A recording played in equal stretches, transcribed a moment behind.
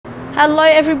Hello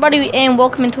everybody and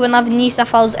welcome into another New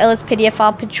South Wales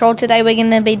LSPDFR patrol. Today we're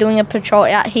going to be doing a patrol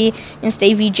out here in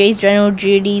StevieG's General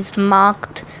Duties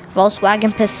marked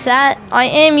Volkswagen Passat. I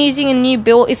am using a new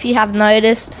build, if you have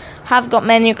noticed. I have got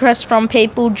many requests from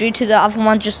people due to the other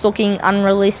one just looking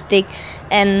unrealistic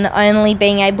and only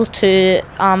being able to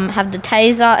have the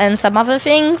taser and some other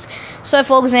things. So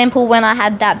for example, when I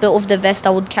had that built with the vest, I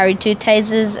would carry 2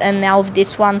 tasers, and now with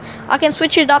this one I can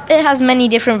switch it up. It has many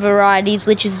different varieties,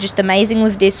 which is just amazing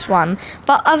with this one.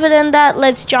 But other than that,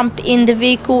 let's jump in the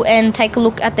vehicle and take a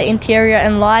look at the interior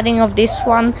and lighting of this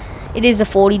one. It is a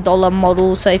 $40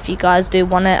 model, so if you guys do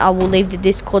want it, I will leave the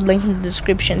Discord link in the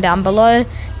description down below.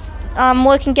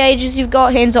 Working gauges, you've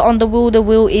got hands are on the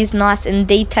wheel is nice and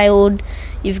detailed.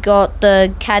 You've got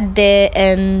the CAD there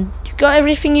and you've got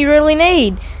everything you really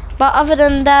need. But other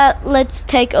than that, let's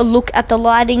take a look at the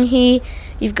lighting here.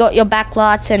 You've got your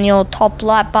backlights and your top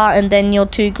light bar and then your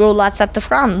 2 grille lights at the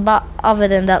front. But other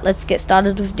than that, let's get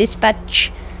started with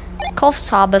dispatch. Coffs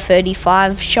Harbour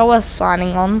 35, show us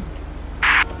signing on.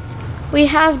 We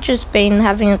have just been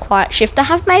having a quiet shift. I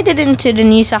have made it into the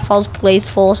New South Wales Police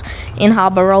Force in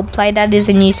Harbour Roleplay. That is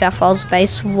a New South Wales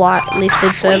based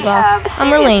whitelisted server.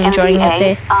 I'm really enjoying it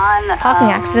there. Parking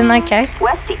accident, okay.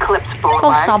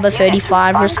 Coffs Harbour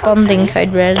 35, responding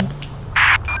code red.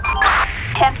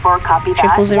 000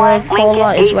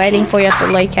 caller is waiting for you at the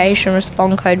location,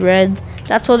 respond code red.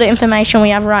 That's all the information we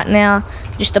have right now.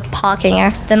 Just a parking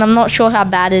accident. I'm not sure how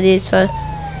bad it is, so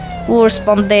we'll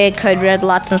respond there, code red,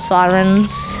 lights and sirens.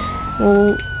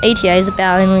 Well, ETA is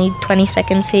about only 20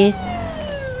 seconds here.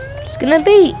 It's gonna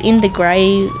be in the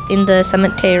grave, in the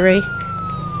cemetery.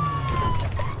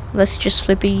 Let's just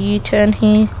flip a U-turn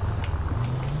here.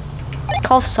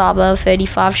 Coffs Harbour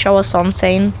 35, show us on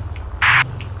scene.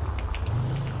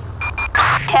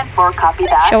 10-4, copy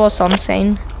that. Show us on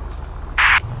scene.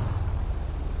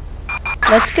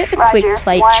 Let's get a quick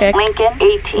plate check.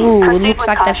 Ooh, it looks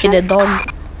like they've hit a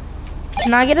dog.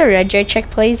 Can I get a rego check,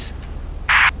 please?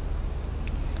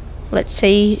 Let's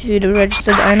see who the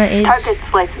registered owner is.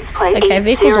 Okay,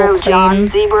 vehicle's all clean.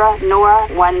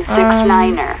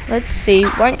 Let's see,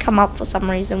 won't come up for some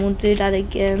reason. We'll do that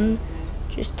again,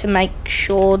 just to make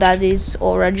sure that is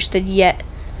all registered yet.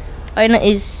 Owner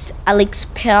is Alex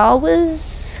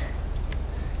Powers.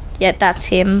 Yeah, that's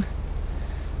him.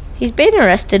 He's been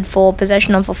arrested for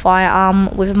possession of a firearm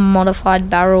with a modified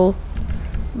barrel.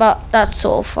 But that's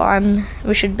all fine.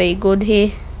 We should be good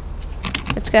here.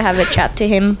 Let's go have a chat to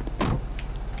him.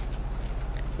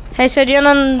 Hey, sir, do you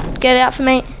want to get out for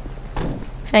me?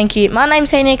 Thank you. My name's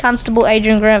Senior Constable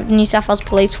Adrian Grant, New South Wales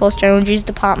Police Force General Duties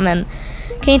Department.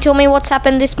 Can you tell me what's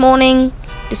happened this morning?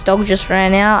 This dog just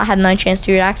ran out. I had no chance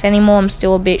to react anymore. I'm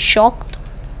still a bit shocked.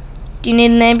 Do you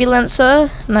need an ambulance,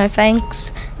 sir? No,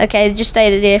 thanks. Okay, just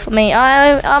stay there for me.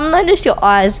 I noticed your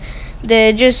eyes.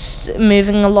 They're just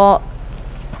moving a lot.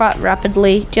 Quite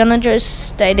rapidly. Do you want to just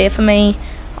stay there for me?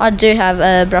 I do have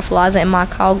a breathalyzer in my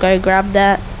car. I'll go grab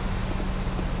that.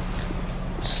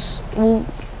 We'll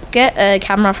get a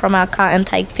camera from our car and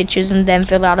take pictures and then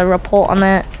fill out a report on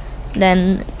it.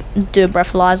 Then do a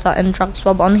breathalyzer and drug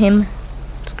swab on him.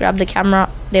 Let's grab the camera.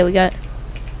 There we go.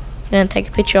 Gonna take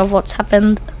a picture of what's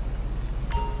happened.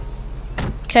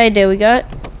 Okay, there we go.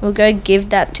 We'll go give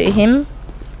that to him.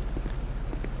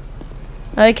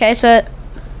 Okay, so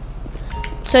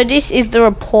this is the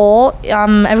report.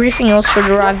 Everything else should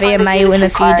arrive via mail in a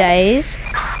few days.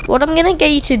 What I'm gonna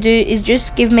get you to do is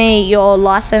just give me your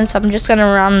license. I'm just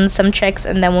gonna run some checks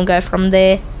and then we'll go from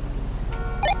there.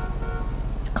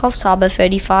 Coffs Harbour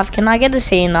 35. Can I get a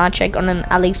CNR check on an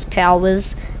Alex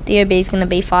Powers? DOB is gonna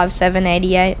be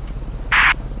 5788.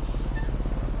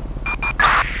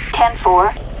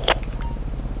 10-4.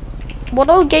 What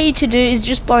I'll get you to do is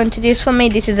just blow into this for me.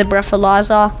 This is a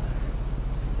breathalyzer.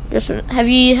 Have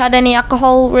you had any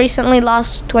alcohol recently,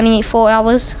 last 24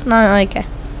 hours? No? Okay.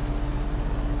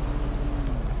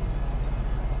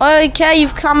 Okay,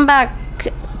 you've come back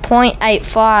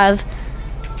 0.85.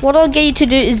 What I'll get you to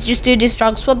do is just do this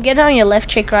drug swab. Get it on your left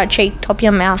cheek, right cheek, top of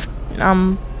your mouth.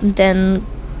 Then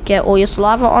get all your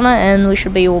saliva on it and we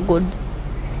should be all good.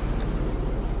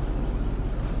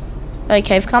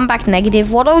 Okay, you've come back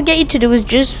negative. What I'll get you to do is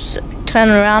just turn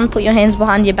around, put your hands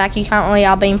behind your back. You currently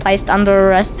are being placed under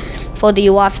arrest for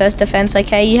DUI first offence,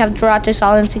 okay? You have the right to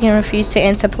silence. You can refuse to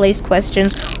answer police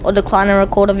questions or decline a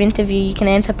record of interview. You can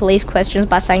answer police questions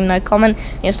by saying no comment.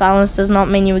 Your silence does not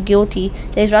mean you are guilty.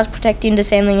 These rights protect you in the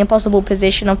seemingly impossible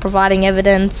position of providing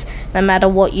evidence no matter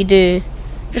what you do.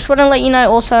 Just want to let you know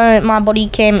also my body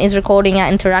cam is recording our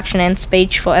interaction and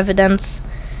speech for evidence.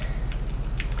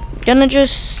 I'm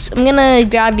gonna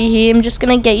grab you here. I'm just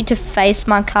gonna get you to face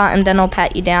my car and then I'll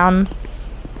pat you down.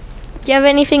 Do you have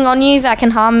anything on you that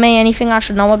can harm me? Anything I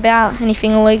should know about?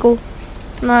 Anything illegal?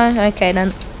 No? Okay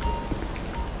then.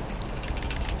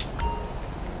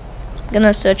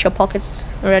 Gonna search your pockets.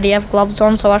 Already have gloves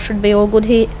on, so I should be all good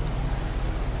here.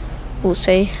 We'll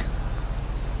see.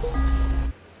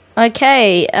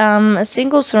 Okay, a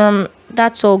single serum,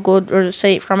 that's all good.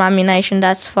 Receipt from ammunition,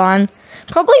 that's fine.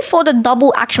 Probably for the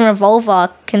double action revolver,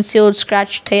 concealed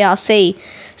scratch TRC.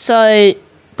 So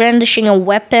brandishing a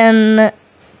weapon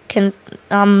can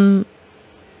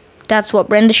that's what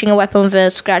brandishing a weapon with a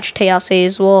scratch TRC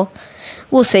is. Well,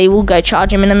 we'll see. We'll go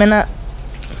charge him in a minute.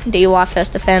 DUI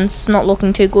first offense, not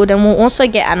looking too good, and we'll also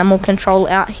get animal control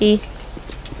out here.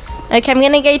 Okay, I'm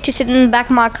gonna get you to sit in the back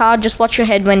of my car. Just watch your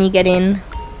head when you get in.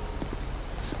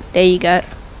 There you go.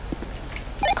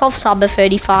 Cough Cyber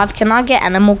 35. Can I get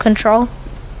animal control?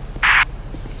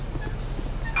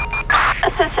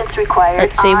 Assistance required.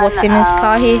 Let's see what's in his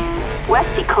car here.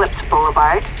 West Eclipse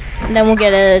Boulevard. And then we'll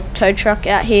get a tow truck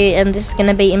out here, and this is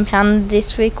gonna be impounded,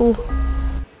 this vehicle.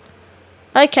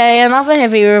 Okay, another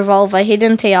heavy revolver,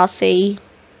 hidden TRC.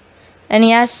 And he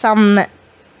has some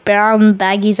brown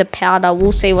baggies of powder.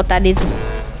 We'll see what that is.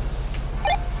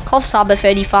 Cough Cyber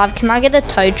 35. Can I get a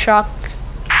tow truck?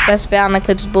 Westbound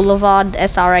Eclipse Boulevard,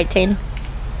 SR18.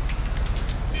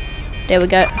 There we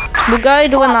go. We'll go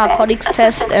do a narcotics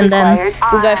test and then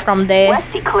we'll go from there.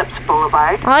 West Eclipse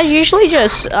Boulevard. I usually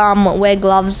just wear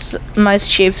gloves most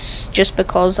shifts just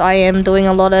because I am doing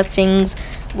a lot of things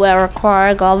where I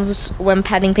require gloves when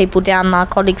patting people down,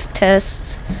 narcotics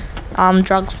tests,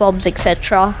 drug swabs,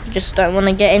 etc. Just don't want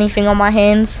to get anything on my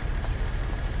hands.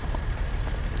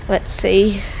 Let's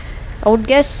see. I would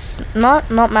guess not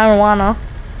marijuana.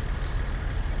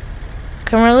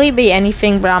 Can really be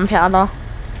anything brown powder,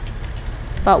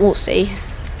 but we'll see.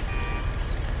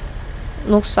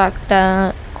 Looks like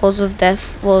the cause of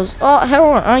death was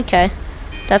heroin. Okay,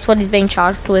 that's what he's being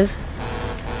charged with.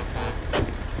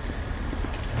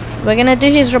 We're gonna do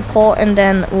his report and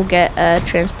then we'll get a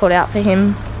transport out for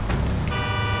him.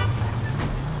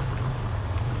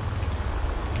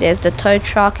 There's the tow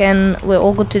truck and we're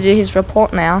all good to do his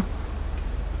report now.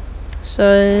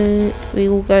 So we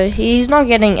will go. He's not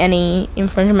getting any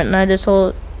infringement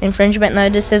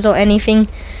notices or anything.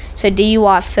 So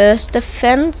DUI first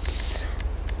offense.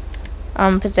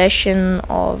 Possession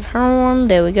of heroin.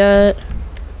 There we go.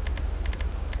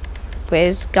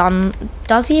 Where's gun?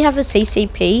 Does he have a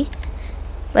CCP?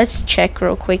 Let's check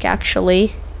real quick.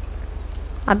 Actually,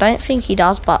 I don't think he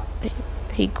does, but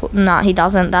he could. Nah, he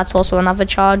doesn't. That's also another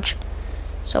charge.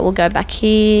 So we'll go back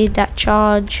here. That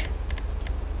charge.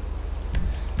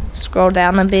 Scroll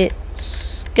down a bit.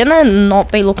 It's gonna not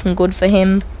be looking good for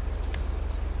him.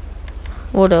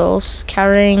 What else?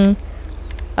 Carrying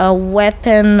a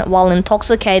weapon while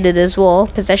intoxicated as well.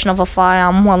 Possession of a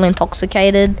firearm while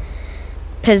intoxicated.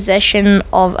 Possession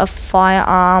of a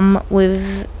firearm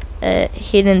with a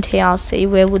hidden TRC.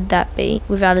 Where would that be?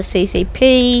 Without a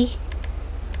CCP.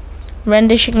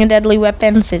 Brandishing a deadly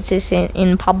weapon since it's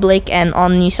in public and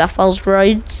on New South Wales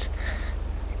roads.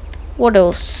 What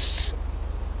else?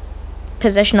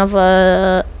 Possession of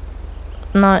a...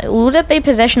 No, would it be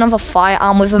possession of a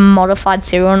firearm with a modified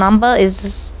serial number?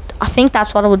 I think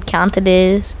that's what I would count it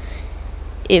as.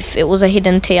 If it was a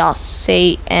hidden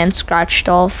TRC and scratched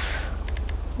off.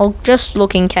 I'll just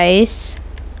look in case.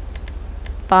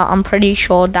 But I'm pretty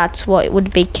sure that's what it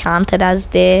would be counted as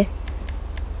there.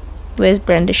 Where's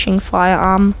brandishing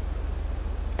firearm?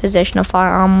 Possession of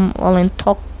firearm while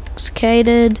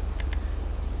intoxicated.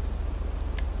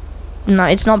 No,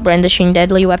 it's not brandishing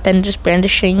deadly weapon, just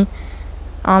brandishing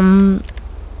firearm.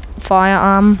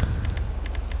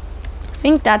 I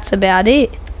think that's about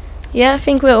it. Yeah, I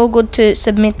think we're all good to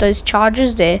submit those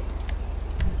charges there.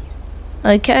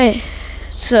 Okay,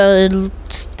 so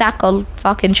stack of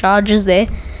fucking charges there.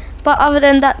 But other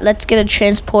than that, let's get a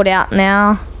transport out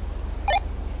now.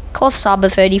 Cough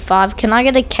Cyber 35. Can I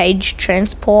get a cage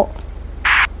transport?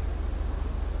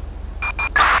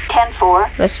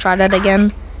 10-4. Let's try that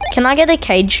again. Can I get a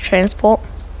cage transport?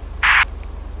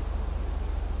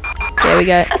 There we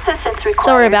go.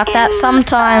 Sorry about that.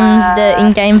 Sometimes the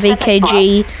in-game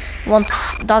VKG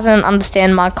doesn't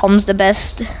understand my comms the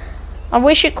best. I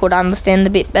wish it could understand a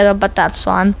bit better, but that's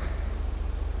fine.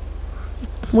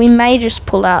 We may just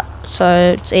pull out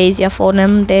so it's easier for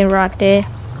them. They're right there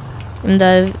in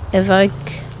the evoke.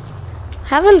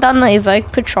 Haven't done the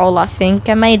evoke patrol, I think.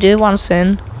 I may do one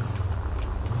soon.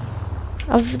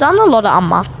 I've done a lot of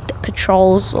unmarked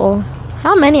patrols, or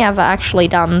how many have I actually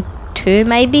done? 2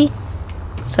 maybe?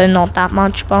 So not that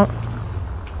much, but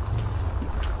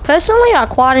Personally, I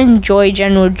quite enjoy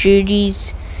general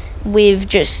duties with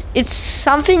just, it's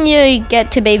something you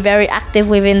get to be very active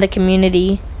within the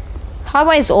community.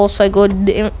 Highway is also good.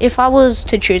 If I was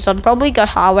to choose, I'd probably go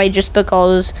highway just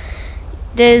because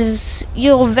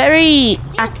you're very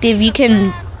active. You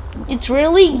can, it's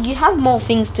really, you have more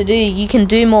things to do. You can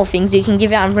do more things. You can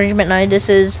give out infringement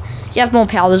notices. You have more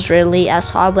powers really as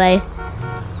highway.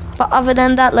 But other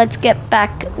than that, let's get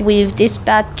back with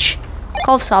dispatch.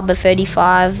 Coffs Harbour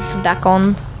 35 back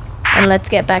on, and let's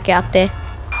get back out there.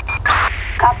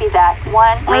 Copy that.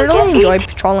 1 I really enjoy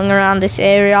patrolling around this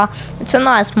area. It's a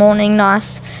nice morning,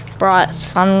 nice bright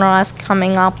sunrise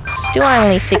coming up. Still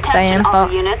only 6 AM, but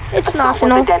it's nice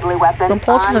and all.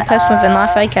 Reports of a person with a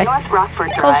knife, okay.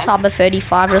 Coffs Harbour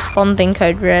 35, responding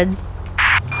code red.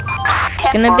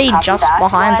 It's gonna be just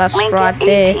behind us right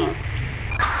there.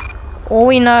 All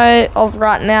we know of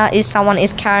right now is someone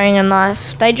is carrying a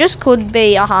knife. They just could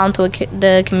be a harm to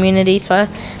the community, so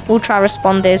we'll try to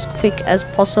respond as quick as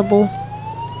possible.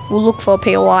 We'll look for a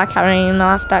POI carrying a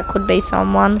knife. That could be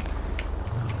someone.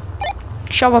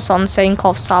 Show us on scene,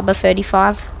 Coffs Harbour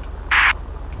 35.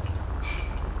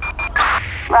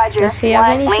 Roger. Does he have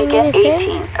anything in his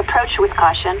hand? Approach with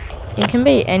caution. It can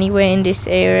be anywhere in this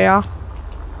area.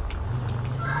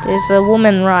 There's a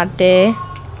woman right there.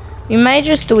 We may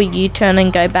just do a U-turn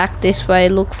and go back this way,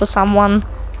 look for someone.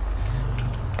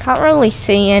 Can't really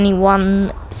see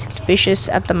anyone suspicious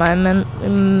at the moment.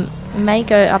 We may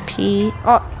go up here.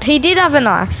 Oh, he did have a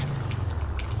knife.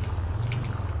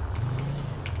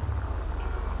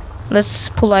 Let's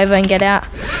pull over and get out.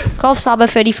 Coffs Harbour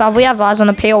 35, we have eyes on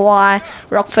a POI.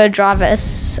 Rockford Drive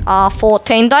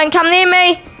SR14. Don't come near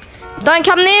me! Don't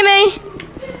come near me!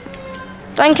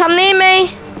 Don't come near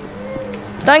me!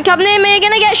 Don't come near me, you're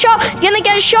gonna get shot! You're gonna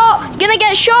get shot! You're gonna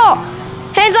get shot!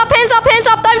 Hands up, hands up, hands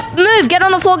up! Don't move! Get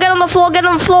on the floor, get on the floor, get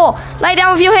on the floor! Lay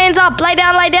down with your hands up! Lay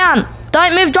down, lay down!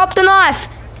 Don't move, drop the knife!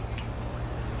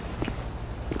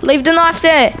 Leave the knife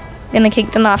there! Gonna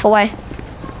kick the knife away.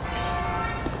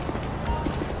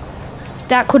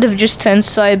 That could have just turned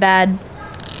so bad.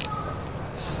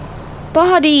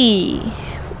 Buddy!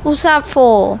 What's that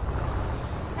for?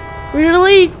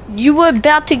 Really? You were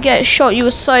about to get shot. You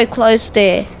were so close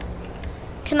there.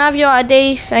 Can I have your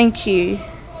ID? Thank you.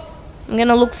 I'm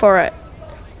gonna look for it.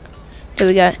 Here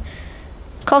we go.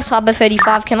 Coffs Harbour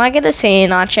 35. Can I get a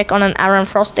CNR check on an Aaron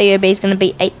Frost? DOB is gonna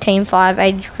be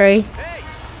 18583.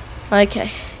 Okay.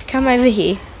 Come over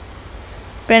here.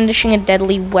 Brandishing a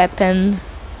deadly weapon.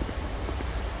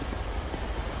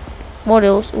 What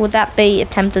else? Would that be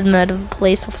attempted murder of a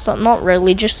police officer? Not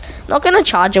really, just not gonna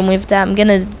charge him with that. I'm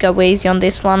gonna go easy on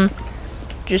this one.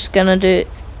 Just gonna do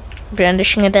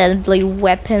brandishing a deadly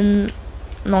weapon.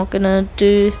 Not gonna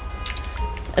do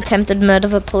attempted murder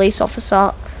of a police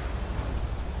officer.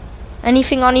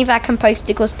 Anything on you that can poke,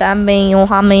 stick or stab me or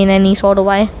harm me in any sort of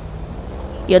way?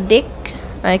 Your dick?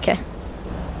 Okay.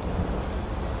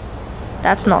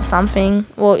 That's not something.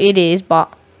 Well, it is,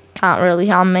 but can't really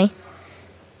harm me.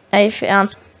 1/8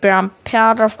 ounce brown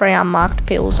powder, 3 unmarked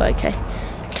pills, okay.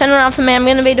 Turn around for me, I'm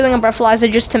going to be doing a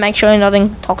breathalyzer just to make sure you're not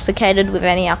intoxicated with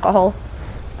any alcohol.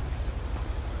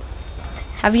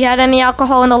 Have you had any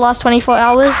alcohol in the last 24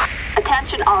 hours?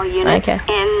 Attention all units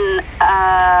in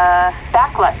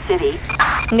Backlot City.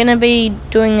 I'm going to be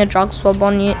doing a drug swab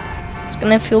on you. It's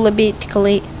going to feel a bit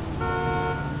tickly.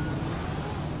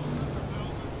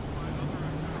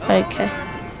 Okay.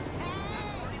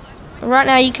 Right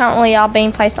now, you currently are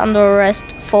being placed under arrest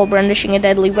for brandishing a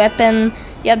deadly weapon.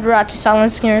 You have the right to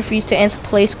silence and refuse to answer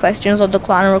police questions or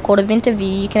decline a recorded interview.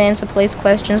 You can answer police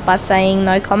questions by saying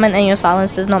no comment, and your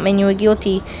silence does not mean you are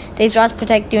guilty. These rights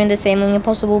protect you in the seemingly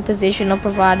impossible position of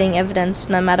providing evidence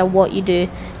no matter what you do.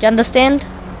 Do you understand?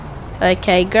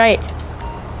 Okay, great.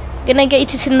 Gonna get you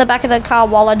to sit in the back of the car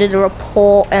while I do the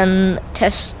report and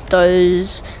test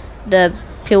the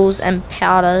pills and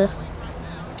powder.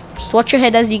 Just watch your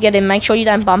head as you get in. Make sure you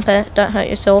don't bump it. Don't hurt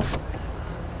yourself.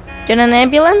 Do you need an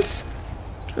ambulance?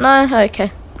 No?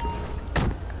 Okay.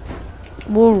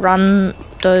 We'll run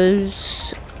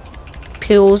those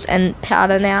pills and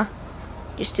powder now.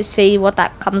 Just to see what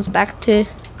that comes back to.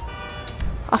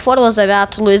 I thought I was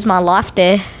about to lose my life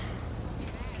there.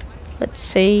 Let's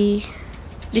see.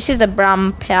 This is a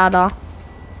brown powder.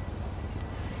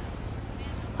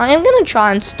 I am going to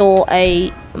try and store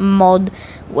a mod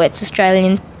where it's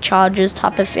Australian charges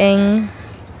type of thing.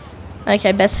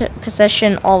 Okay, best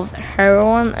possession of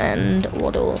heroin and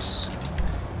what else?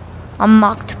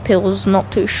 Unmarked pills, not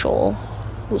too sure.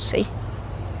 We'll see.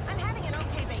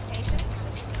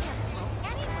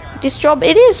 This job,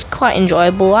 it is quite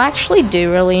enjoyable. I actually do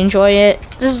really enjoy it.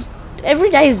 every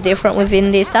day is different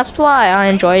within this. That's why I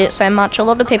enjoy it so much. A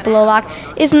lot of people are like,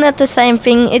 isn't it the same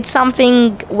thing? It's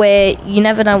something where you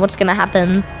never know what's going to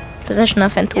happen. Possession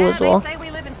of N2 as well. They say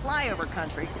we live in flyover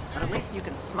country, but at least you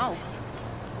can smoke.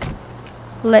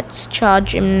 Let's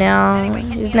charge him now.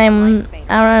 His name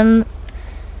Aaron.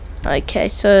 Okay,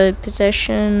 so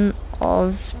possession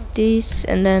of this,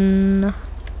 and then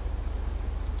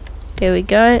there we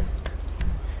go.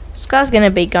 This guy's gonna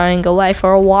be going away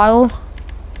for a while.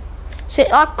 See,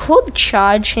 I could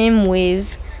charge him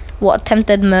with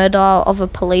attempted murder of a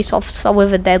police officer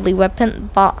with a deadly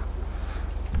weapon, but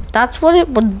that's what it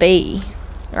would be,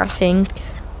 I think.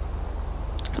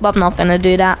 But I'm not gonna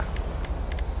do that,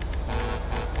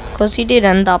 because he did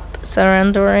end up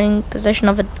surrendering. Possession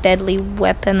of a deadly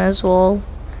weapon as well,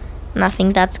 and I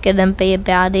think that's gonna be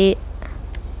about it.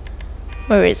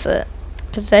 Where is it?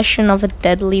 Possession of a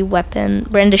deadly weapon,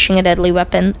 brandishing a deadly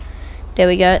weapon. There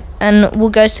we go, and we'll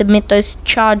go submit those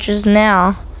charges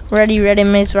now. Ready,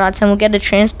 Ms. Right, and we'll get a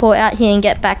transport out here and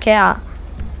get back out.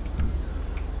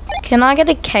 Can I get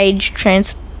a cage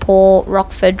transport,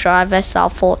 Rockford Drive, SR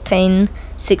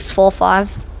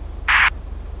 14645?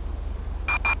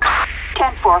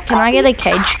 Can I get a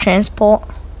cage transport?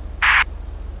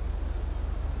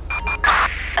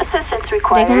 Assistance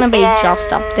required. They're gonna be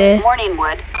just up there.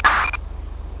 Morningwood.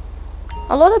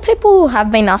 A lot of people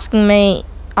have been asking me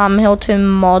how to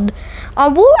mod. I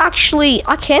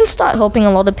can start helping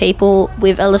a lot of people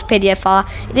with LSPDFR.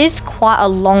 It is quite a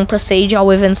long procedure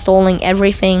with installing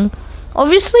everything.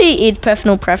 Obviously, it's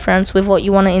personal preference with what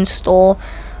you want to install.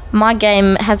 My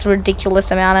game has a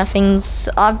ridiculous amount of things.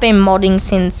 I've been modding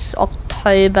since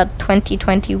October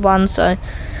 2021, so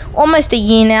almost a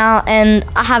year now, and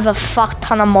I have a fuck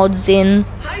ton of mods in,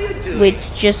 which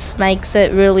just makes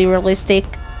it really realistic.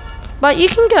 But you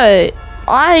can go.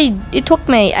 It took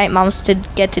me 8 months to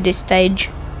get to this stage.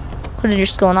 Could have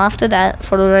just gone after that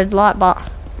for the red light, but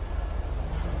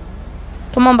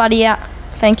come on, buddy, out.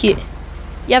 Thank you.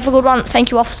 You have a good one.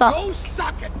 Thank you, officer. Go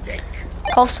suck a dick.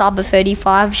 Cough Saber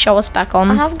 35. Show us back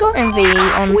on. I have got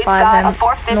MVE on 5M.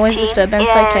 Noise disturbance.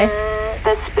 Okay.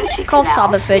 Cough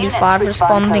Saber 35.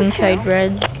 Responding code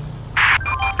red.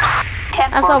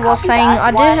 As I was saying,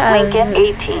 I do have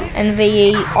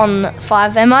NVE on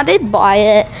 5M. I did buy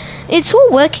it. It's all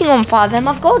working on 5M.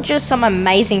 I've got just some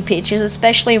amazing pictures,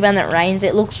 especially when it rains.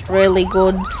 It looks really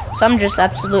good. So I'm just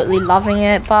absolutely loving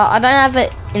it. But I don't have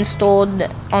it installed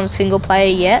on single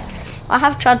player yet. I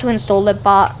have tried to install it,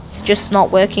 but it's just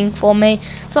not working for me.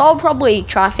 So I'll probably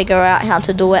try to figure out how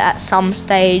to do it at some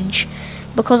stage,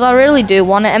 because I really do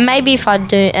want it. And maybe if I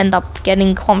do end up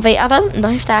getting Convy, I don't know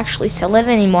if they actually sell it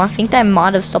anymore. I think they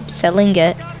might have stopped selling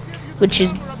it, which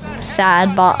is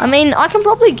sad. But I mean, I can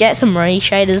probably get some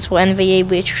reshaders for NVE,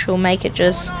 which will make it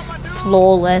just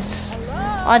flawless.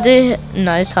 I do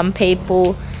know some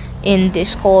people in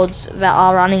Discords that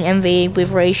are running NVE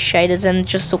with reshaders, and it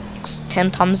just looks 10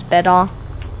 times better.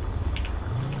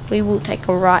 We will take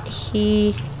a right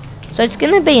here. So it's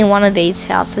gonna be in one of these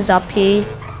houses up here.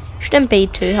 Shouldn't be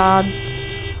too hard.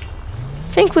 I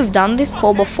think we've done this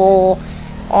call before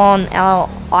on our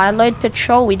iLoad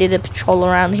patrol. We did a patrol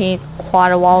around here quite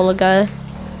a while ago.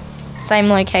 Same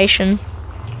location.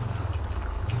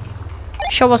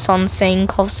 Show us on scene,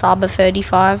 Cough Saber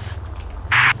 35.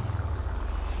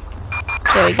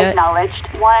 There we go. Acknowledged.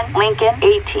 1 Lincoln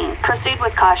 18. Proceed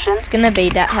with caution. It's gonna be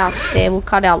that house there. We'll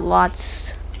cut out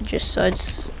lights just so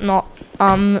it's not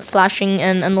flashing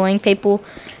and annoying people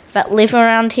that live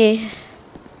around here.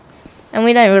 And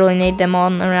we don't really need them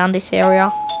on around this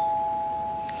area.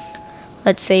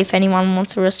 Let's see if anyone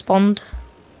wants to respond.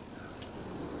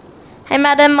 Hey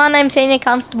madam, my name's Senior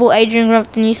Constable Adrian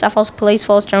Grump, the New South Wales Police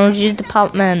Force General Duty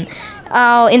Department.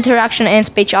 Our interaction and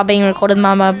speech are being recorded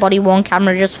by my body-worn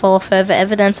camera just for further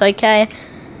evidence, okay?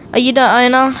 Are you the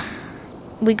owner?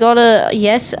 We've got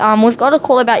a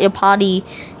call about your party.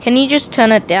 Can you just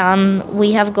turn it down?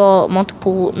 We have got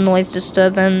multiple noise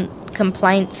disturbance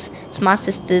complaints. It's my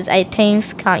sister's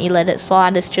 18th. Can't you let it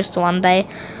slide? It's just one day.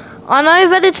 I know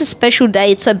that it's a special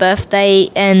day. It's her birthday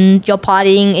and you're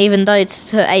partying, even though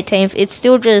it's her 18th. It's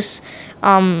still just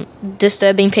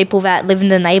disturbing people that live in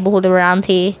the neighborhood around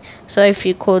here. So if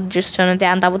you could just turn it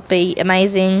down, that would be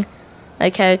amazing.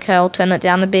 Okay, I'll turn it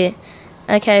down a bit.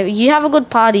 Okay, you have a good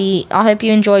party. I hope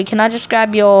you enjoy. Can I just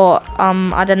grab your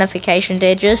identification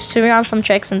there just to run some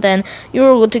checks, and then you're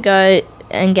all good to go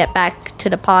and get back to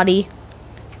the party.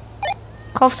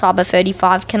 Cough Saber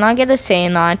 35. Can I get a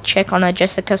CNI check on a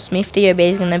Jessica Smith? DOB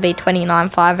is going to be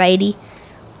 29,580.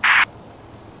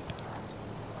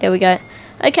 There we go.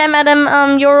 Okay,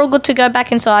 madam, you're all good to go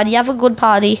back inside. You have a good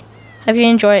party. Hope you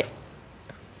enjoy it.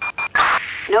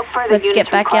 No further Let's units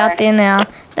get back required. out there now.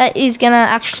 That is gonna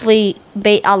actually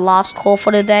be our last call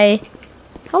for the day.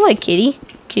 Hello, kitty.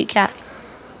 Cute cat.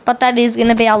 But that is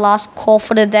gonna be our last call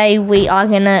for the day. We are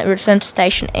gonna return to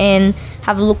station and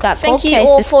have a look at cold cases. Thank you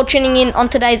all for tuning in on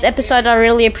today's episode. I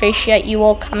really appreciate you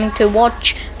all coming to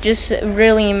watch. Just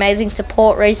really amazing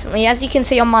support recently. As you can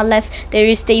see on my left, there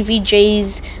is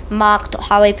StevieG's marked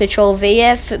Highway Patrol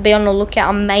VF. Be on the lookout.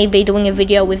 I may be doing a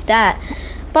video with that.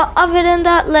 But other than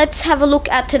that, let's have a look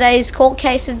at today's court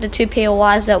cases, the 2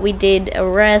 POIs that we did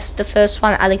arrest. The first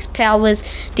one, Alex Powers,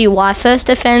 DUI first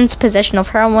offence, possession of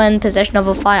heroin, possession of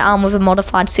a firearm with a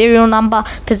modified serial number,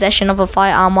 possession of a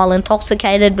firearm while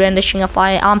intoxicated, brandishing a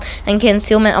firearm, and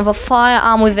concealment of a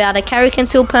firearm without a carry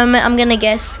conceal permit. I'm going to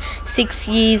guess 6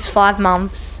 years, 5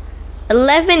 months.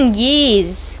 11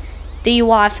 years.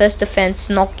 DUI first offence,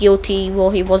 not guilty.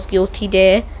 Well, he was guilty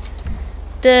there.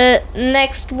 The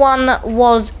next one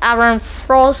was Aaron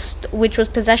Frost, which was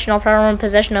possession of heroin,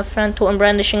 possession of frontal, and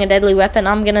brandishing a deadly weapon.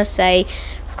 I'm gonna say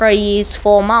 3 years,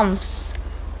 4 months.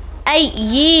 8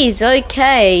 years,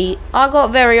 okay. I got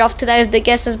very off today with the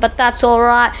guesses, but that's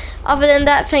alright. Other than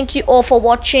that, thank you all for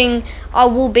watching. I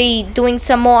will be doing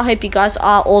some more. I hope you guys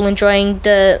are all enjoying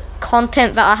the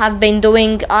content that I have been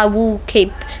doing. I will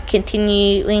keep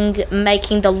continuing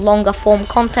making the longer form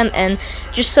content and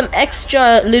just some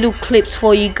extra little clips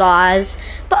for you guys.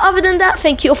 But other than that,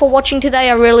 thank you all for watching today.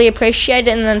 I really appreciate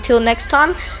it, and until next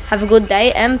time, have a good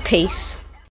day and peace.